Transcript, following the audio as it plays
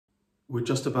We're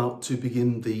just about to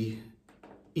begin the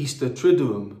Easter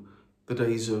Triduum, the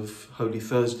days of Holy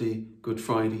Thursday, Good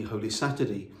Friday, Holy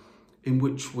Saturday, in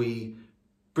which we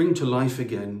bring to life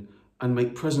again and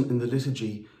make present in the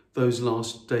liturgy those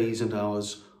last days and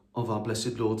hours of our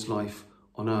Blessed Lord's life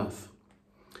on earth.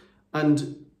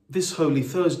 And this Holy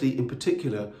Thursday in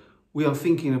particular, we are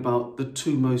thinking about the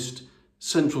two most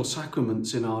central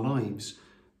sacraments in our lives,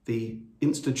 the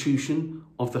institution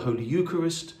of the Holy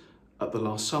Eucharist at the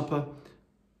Last Supper,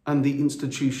 and the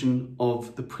institution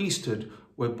of the priesthood,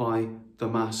 whereby the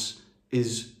Mass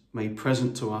is made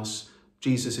present to us,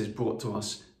 Jesus is brought to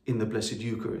us in the Blessed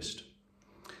Eucharist.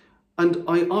 And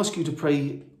I ask you to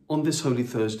pray on this Holy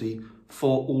Thursday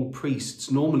for all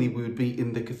priests. Normally we would be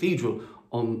in the cathedral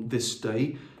on this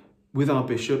day with our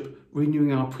bishop,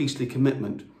 renewing our priestly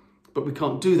commitment. But we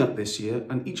can't do that this year,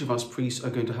 and each of us priests are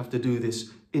going to have to do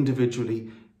this individually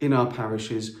in our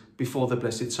parishes before the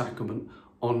Blessed Sacrament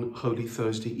on Holy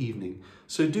Thursday evening.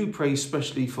 So do pray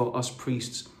especially for us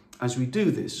priests as we do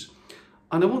this.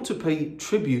 And I want to pay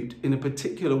tribute in a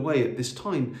particular way at this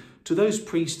time to those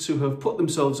priests who have put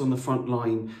themselves on the front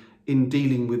line in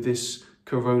dealing with this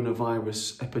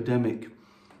coronavirus epidemic.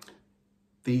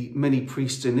 The many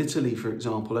priests in Italy, for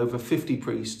example, over 50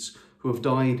 priests who have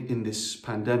died in this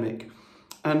pandemic.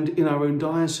 And in our own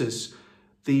diocese,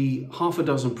 the half a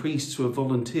dozen priests who have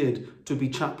volunteered to be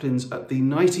chaplains at the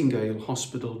Nightingale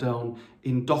Hospital down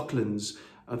in Docklands.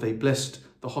 They blessed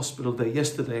the hospital there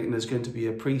yesterday, and there's going to be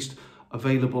a priest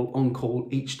available on call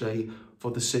each day for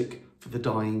the sick, for the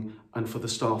dying, and for the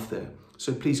staff there.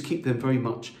 So please keep them very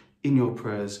much in your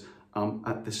prayers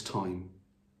at this time.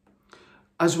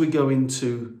 As we go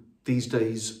into these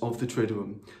days of the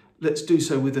Triduum, let's do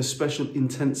so with a special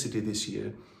intensity this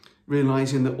year,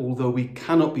 realising that although we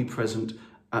cannot be present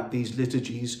at these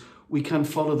liturgies, we can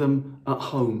follow them at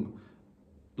home,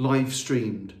 live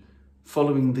streamed,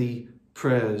 following the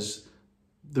prayers,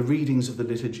 the readings of the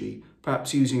liturgy,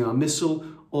 perhaps using our missal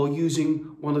or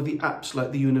using one of the apps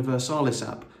like the Universalis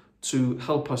app to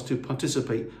help us to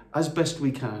participate as best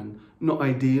we can, not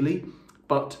ideally,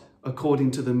 but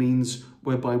according to the means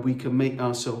whereby we can make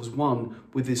ourselves one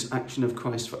with this action of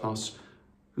Christ for us,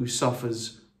 who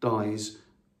suffers, dies,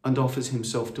 and offers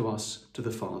himself to us, to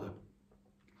the Father.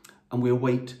 And we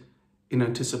await, in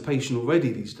anticipation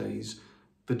already these days,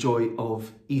 the joy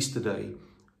of Easter Day,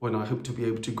 when I hope to be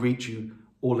able to greet you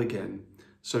all again.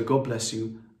 So God bless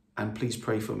you, and please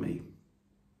pray for me.